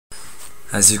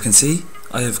As you can see,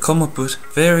 I have come up with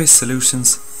various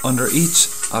solutions under each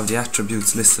of the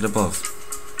attributes listed above.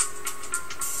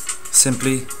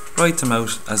 Simply write them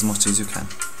out as much as you can.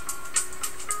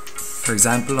 For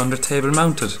example, under table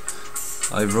mounted,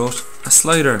 I wrote a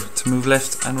slider to move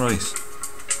left and right.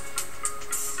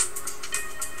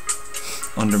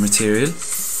 Under material,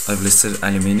 I've listed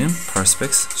aluminium,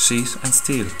 perspex, sheet and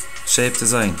steel. Shape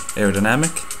design,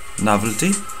 aerodynamic,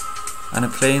 novelty and a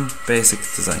plain basic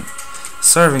design.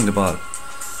 Serving the ball,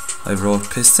 I wrote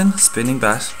piston, spinning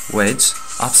bat, wedge,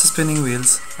 opposite spinning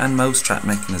wheels and mousetrap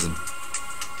mechanism.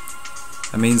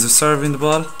 A means of serving the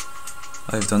ball,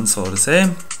 I have done so the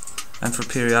same, and for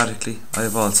periodically I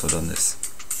have also done this.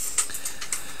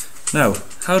 Now,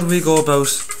 how do we go about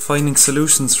finding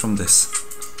solutions from this?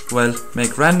 Well,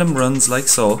 make random runs like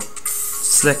so,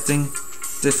 selecting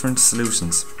different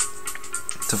solutions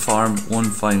to form one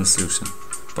final solution.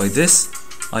 By this,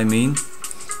 I mean,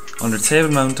 under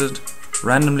table mounted,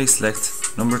 randomly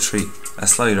select number 3, a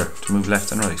slider to move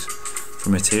left and right. For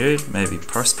material, maybe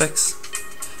perspex.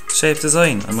 Shape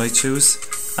design, I might choose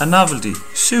a novelty,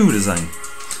 shoe design.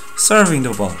 Serving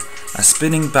the ball, a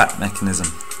spinning bat mechanism.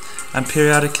 And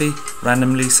periodically,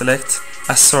 randomly select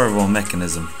a servo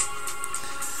mechanism.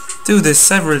 Do this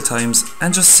several times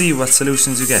and just see what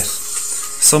solutions you get.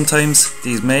 Sometimes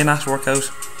these may not work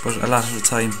out, but a lot of the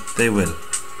time they will.